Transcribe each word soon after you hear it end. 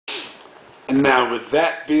And now, with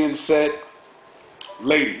that being said,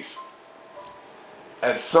 ladies,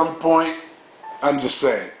 at some point, I'm just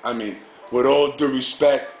saying, I mean, with all due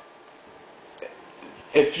respect,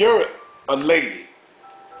 if you're a lady,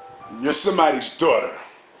 you're somebody's daughter,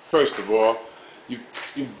 first of all, you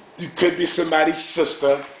could be somebody's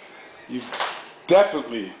sister, you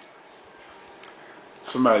definitely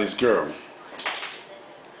somebody's girl.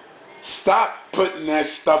 Stop putting that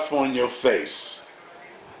stuff on your face.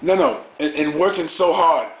 No, and working so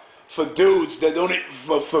hard for dudes that don't,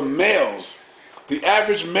 for males. The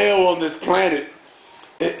average male on this planet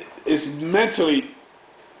is mentally,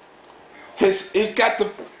 he's got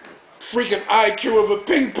the freaking IQ of a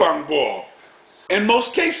ping pong ball. In most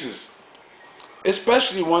cases,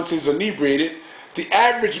 especially once he's inebriated, the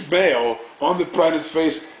average male on the planet's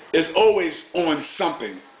face is always on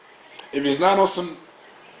something. If he's not on some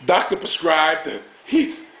doctor prescribed,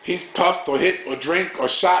 he's puffed or hit or drink or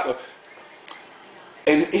shot,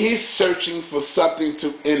 and he's searching for something to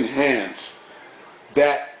enhance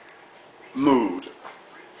that mood.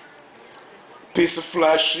 Piece of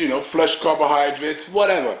flesh, flesh carbohydrates,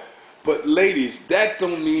 whatever. But ladies, that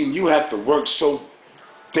don't mean you have to work so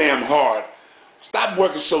damn hard. Stop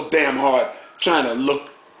working so damn hard trying to look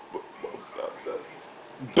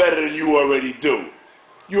better than you already do.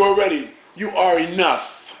 You are enough.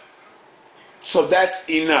 So that's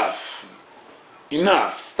enough.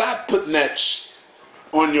 Enough. Stop putting that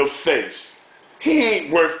on your face. He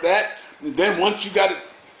ain't worth that. And then once you got to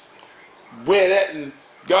wear that, and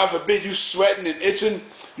God forbid you sweating and itching,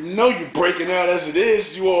 you know you're breaking out as it is.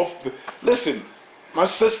 You all, listen, my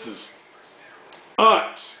sisters,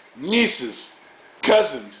 aunts, nieces,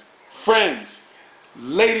 cousins, friends,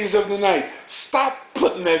 ladies of the night, stop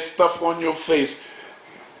putting that stuff on your face.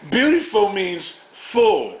 Beautiful means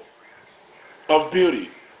full of beauty.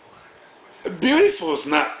 Beautiful is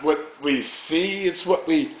not what we see, it's what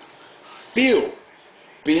we feel.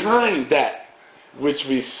 Behind that which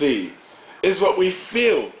we see is what we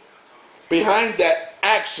feel. Behind that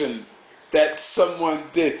action that someone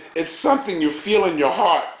did, it's something you feel in your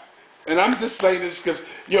heart. And I'm just saying this because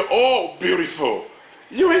you're all beautiful.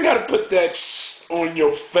 You ain't got to put that on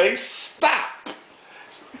your face. Stop.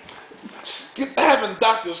 Having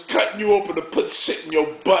doctors cutting you open to put shit in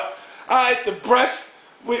your butt. All right, the breast,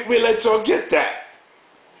 we let y'all get that.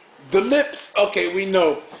 The lips, okay, we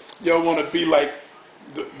know y'all want to be like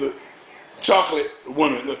the chocolate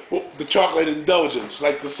women, the chocolate indulgence,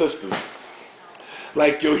 like the sisters,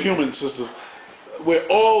 like your human sisters. We're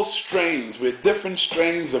all strains. We're different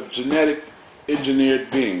strains of genetic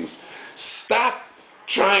engineered beings. Stop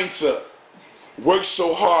trying to work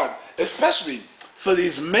so hard, especially for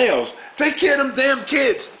these males. Take care of them damn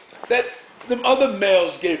kids that them other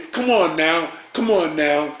males gave. Come on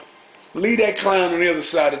now. Leave that clown on the other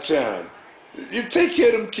side of town. You take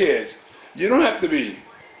care of them kids. You don't have to be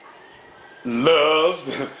loved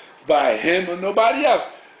by him or nobody else.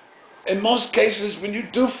 In most cases, when you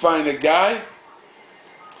do find a guy,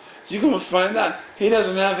 you're going to find out he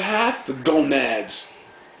doesn't have half the gonads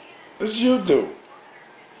as you do.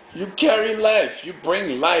 You carry life. You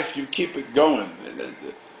bring life. You keep it going.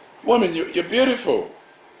 Woman, you're beautiful.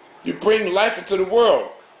 You bring life into the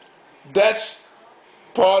world. That's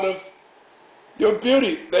part of your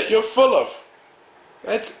beauty that you're full of.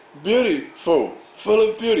 That's beautiful.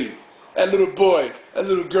 Full of beauty. That little boy, that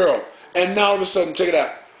little girl. And now all of a sudden, check it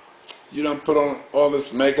out. You don't put on all this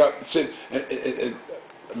makeup and shit. And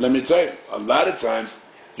let me tell you, a lot of times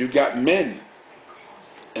you got men.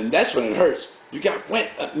 And that's when it hurts. You got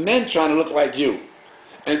men trying to look like you.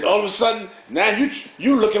 And all of a sudden, now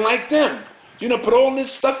you looking like them. You know, put all this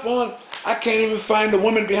stuff on. I can't even find the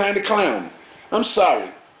woman behind the clown. I'm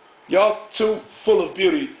sorry. Y'all too full of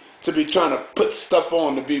beauty to be trying to put stuff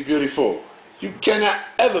on to be beautiful. You cannot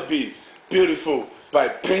ever be beautiful by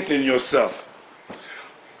painting yourself.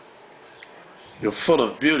 You're full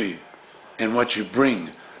of beauty in what you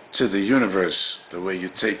bring to the universe. The way you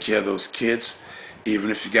take care of those kids,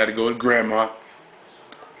 even if you got to go to grandma,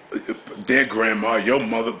 their grandma, your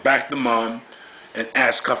mother, back to mom, and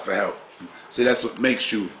ask her for help. See, that's what makes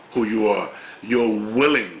you who you are. You're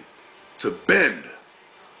willing to bend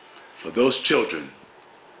for those children.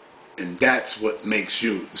 And that's what makes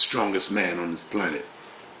you the strongest man on this planet.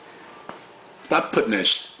 Stop putting that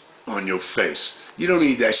on your face. You don't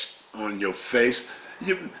need that on your face.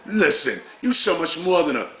 Listen, you're so much more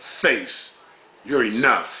than a face. You're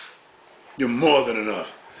enough. You're more than enough.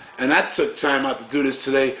 And I took time out to do this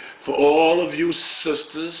today for all of you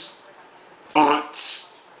sisters, aunts,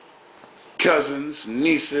 cousins,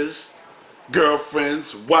 nieces, girlfriends,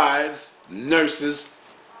 wives, nurses,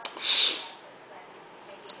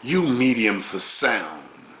 You medium for sound.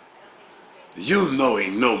 You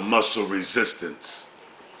knowing no muscle resistance.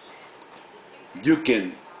 You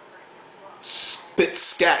can spit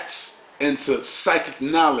scats into psychic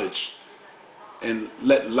knowledge and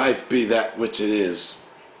let life be that which it is,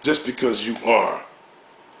 just because you are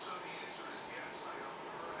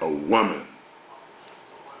a woman.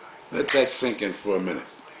 Let that sink in for a minute.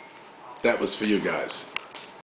 That was for you guys.